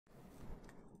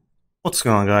What's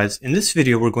going on, guys? In this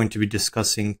video we're going to be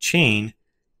discussing chain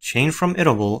from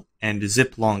iterable, and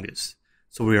zip longest.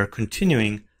 So we are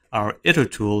continuing our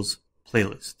Itertools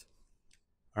playlist.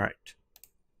 Alright,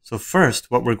 so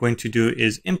first what we're going to do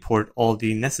is import all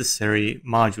the necessary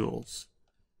modules.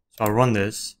 So I'll run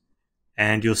this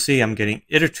and you'll see I'm getting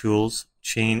Itertools,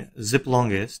 chain, zip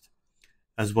longest,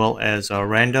 as well as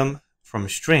random from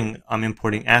string. I'm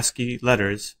importing ASCII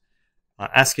letters.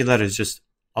 ASCII letters just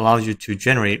allows you to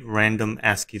generate random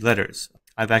ASCII letters.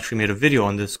 I've actually made a video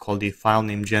on this called the file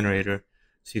name generator,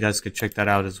 so you guys could check that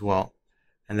out as well.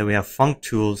 And then we have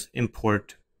functools,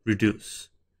 import, reduce.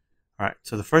 Alright,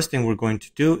 so the first thing we're going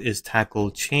to do is tackle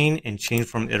chain and chain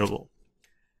from iterable.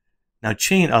 Now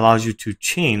chain allows you to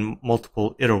chain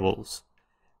multiple iterables.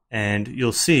 And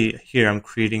you'll see here I'm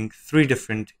creating 3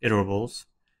 different iterables,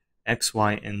 x,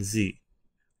 y, and z.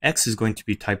 X is going to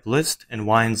be type list, and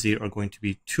y and z are going to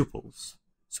be tuples.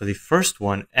 So the first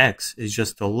one, x, is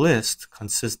just a list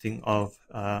consisting of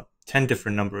 10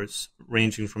 different numbers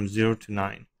ranging from 0 to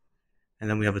 9. And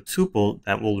then we have a tuple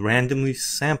that will randomly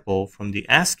sample from the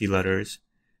ASCII letters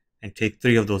and take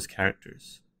 3 of those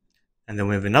characters. And then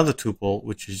we have another tuple,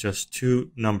 which is just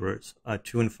 2 numbers,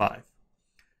 2 and 5.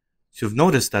 So you've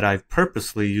noticed that I've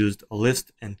purposely used a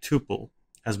list and tuple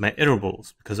as my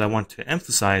iterables because I want to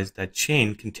emphasize that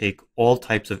chain can take all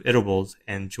types of iterables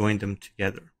and join them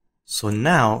together. So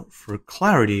now, for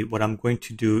clarity, what I'm going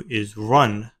to do is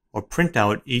run or print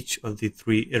out each of the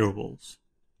 3 iterables.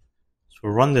 So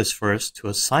we'll run this first to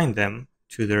assign them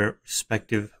to their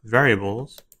respective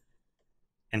variables.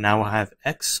 And now I have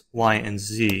x, y, and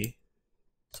z.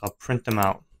 So I'll print them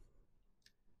out.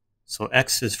 So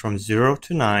x is from 0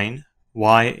 to 9,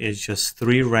 y is just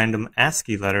 3 random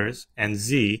ASCII letters, and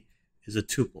z is a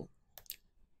tuple.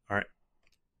 Alright.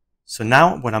 So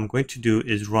now what I'm going to do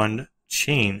is run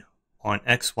chain on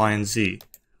x, y, and z.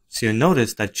 So you'll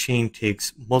notice that chain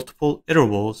takes multiple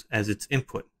iterables as its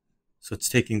input. So it's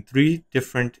taking 3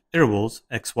 different iterables,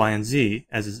 x, y, and z,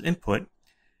 as its input,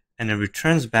 and it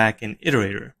returns back an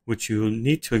iterator, which you will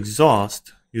need to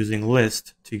exhaust using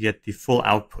list to get the full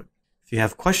output. If you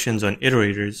have questions on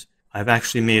iterators, I've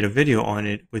actually made a video on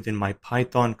it within my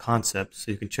Python concepts,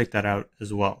 so you can check that out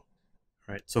as well.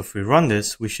 Alright, so if we run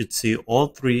this, we should see all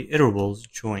 3 iterables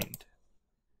joined.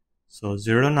 So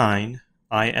 0 to 9,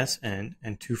 ISN,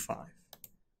 and 2, 5.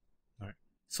 Alright.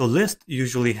 So list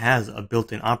usually has a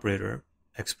built-in operator,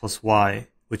 x plus y,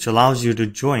 which allows you to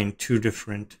join 2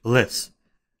 different lists.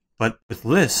 But with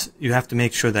lists, you have to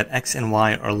make sure that x and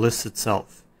y are lists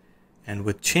itself. And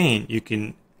with chain, you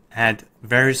can add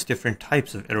various different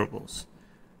types of iterables.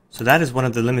 So that is one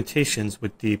of the limitations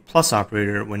with the plus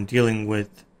operator when dealing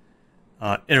with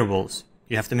iterables.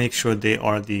 You have to make sure they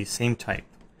are the same type.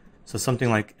 So something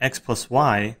like x plus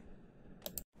y,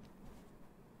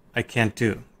 I can't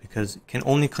do because it can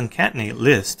only concatenate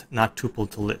list, not tuple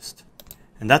to list.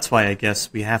 And that's why I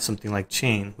guess we have something like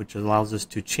chain, which allows us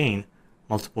to chain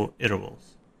multiple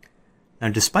iterables. Now,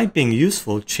 despite being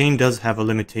useful, chain does have a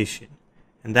limitation,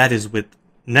 and that is with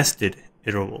nested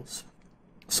iterables.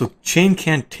 So chain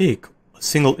can't take a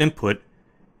single input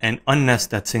and unnest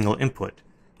that single input.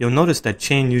 You'll notice that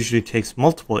chain usually takes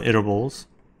multiple iterables.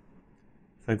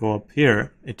 If I go up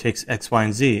here, it takes x, y,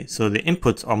 and z. So the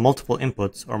inputs are multiple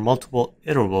inputs or multiple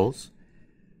iterables.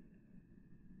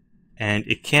 And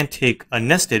it can't take a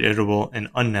nested iterable and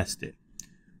unnested.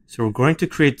 So we're going to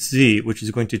create z, which is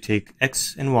going to take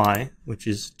x and y, which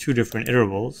is 2 different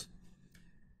iterables.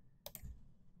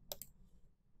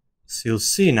 So you'll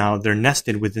see now they're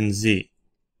nested within z.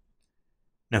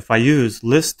 Now if I use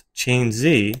list chain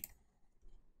z,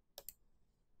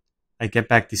 I get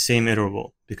back the same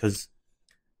iterable because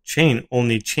chain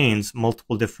only chains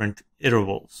multiple different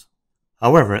iterables.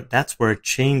 However, that's where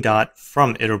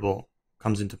chain.from iterable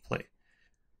comes into play.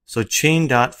 So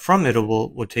chain.from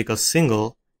iterable will take a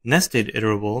single nested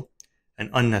iterable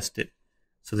and unnested.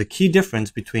 So the key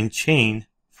difference between chain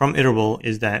from iterable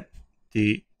is that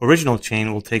the original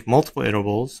chain will take multiple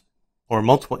iterables or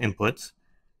multiple inputs,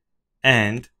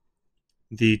 and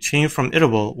the chain from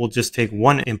iterable will just take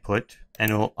 1 input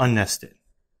and it will unnest it.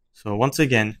 So once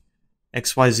again,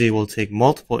 XYZ will take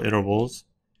multiple iterables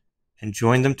and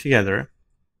join them together,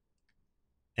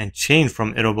 and chain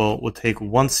from iterable will take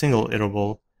 1 single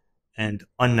iterable and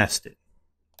unnest it.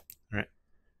 Right.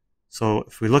 So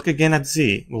if we look again at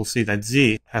Z, we'll see that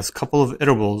Z has a couple of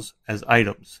iterables as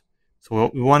items. So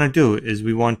what we want to do is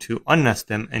we want to unnest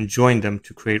them and join them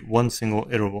to create 1 single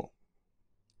iterable.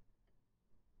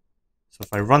 So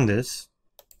if I run this,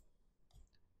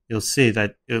 you'll see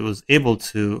that it was able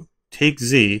to take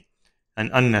Z and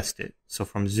unnest it. So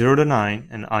from 0 to 9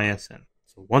 and ISN.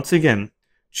 So once again,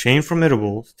 chain from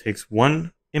iterables takes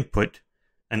one input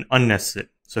and unnests it.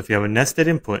 So if you have a nested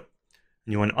input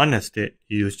and you want to unnest it,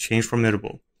 you use chain from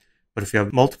iterable. But if you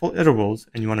have multiple iterables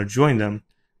and you want to join them,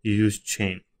 you use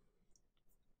chain.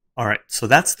 Alright, so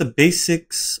that's the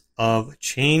basics of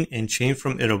chain and chain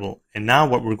from iterable. And now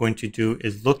what we're going to do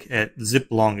is look at zip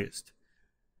longest.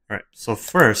 Alright, so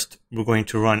first we're going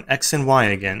to run x and y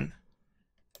again.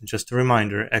 Just a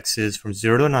reminder, x is from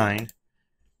 0 to 9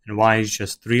 and y is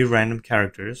just 3 random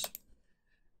characters.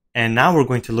 And now we're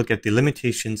going to look at the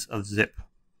limitations of zip.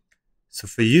 So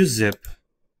if we use zip,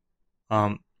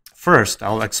 first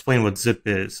I'll explain what zip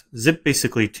is. Zip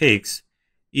basically takes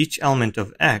each element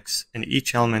of x and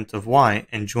each element of y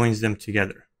and joins them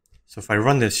together. So if I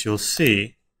run this, you'll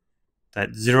see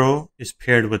that 0 is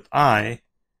paired with I,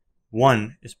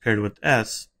 1 is paired with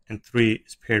s, and 3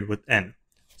 is paired with n.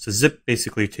 So zip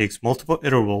basically takes multiple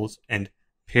iterables and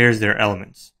pairs their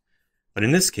elements. But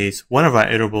in this case, one of our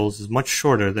iterables is much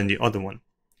shorter than the other one.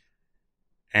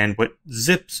 And what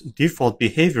zip's default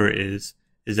behavior is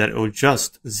that it will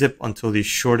just zip until the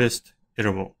shortest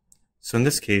iterable. So in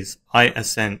this case,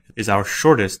 ISN is our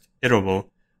shortest iterable,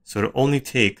 so it'll only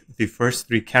take the first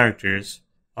 3 characters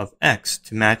of x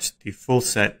to match the full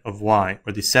set of y,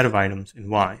 or the set of items in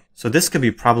y. So this could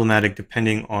be problematic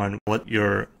depending on what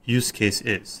your use case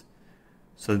is.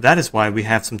 So that is why we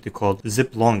have something called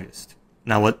zip longest.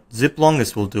 Now what zip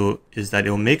longest will do is that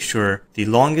it will make sure the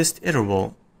longest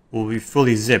iterable will be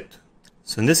fully zipped.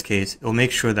 So in this case, it will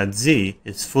make sure that z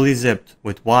is fully zipped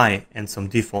with y and some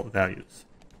default values.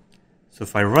 So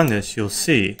if I run this, you'll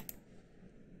see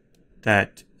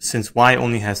that since y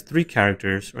only has 3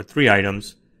 characters or 3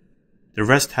 items, the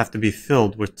rest have to be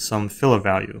filled with some filler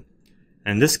value.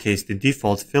 And in this case, the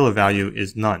default filler value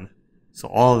is none. So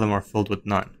all of them are filled with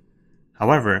none.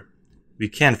 However, we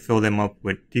can fill them up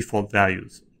with default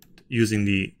values using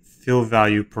the fill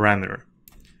value parameter.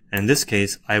 And in this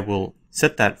case, I will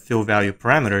set that fill value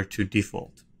parameter to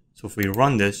default. So if we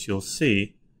run this, you'll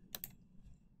see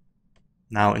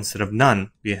now instead of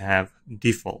none, we have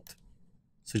default.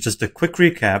 So just a quick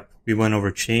recap, we went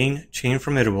over chain, chain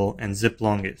from iterable, and zip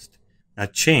longest. Now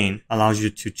chain allows you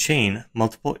to chain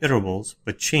multiple iterables,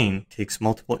 but chain takes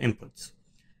multiple inputs.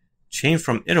 Chain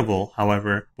from iterable,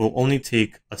 however, will only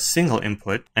take a single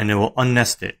input and it will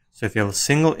unnest it. So if you have a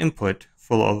single input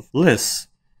full of lists,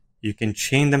 you can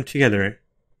chain them together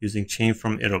using chain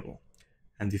from iterable.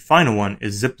 And the final one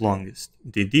is zip longest.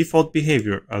 The default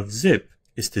behavior of zip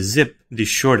is to zip the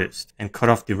shortest and cut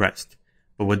off the rest.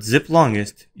 But with zip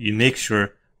longest, you make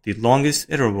sure the longest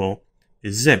iterable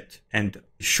is zipped and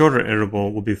the shorter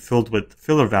iterable will be filled with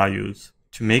filler values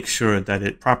to make sure that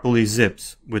it properly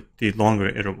zips with the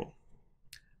longer iterable.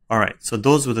 Alright, so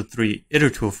those were the 3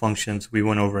 itertool functions we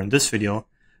went over in this video.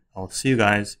 I'll see you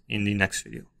guys in the next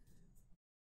video.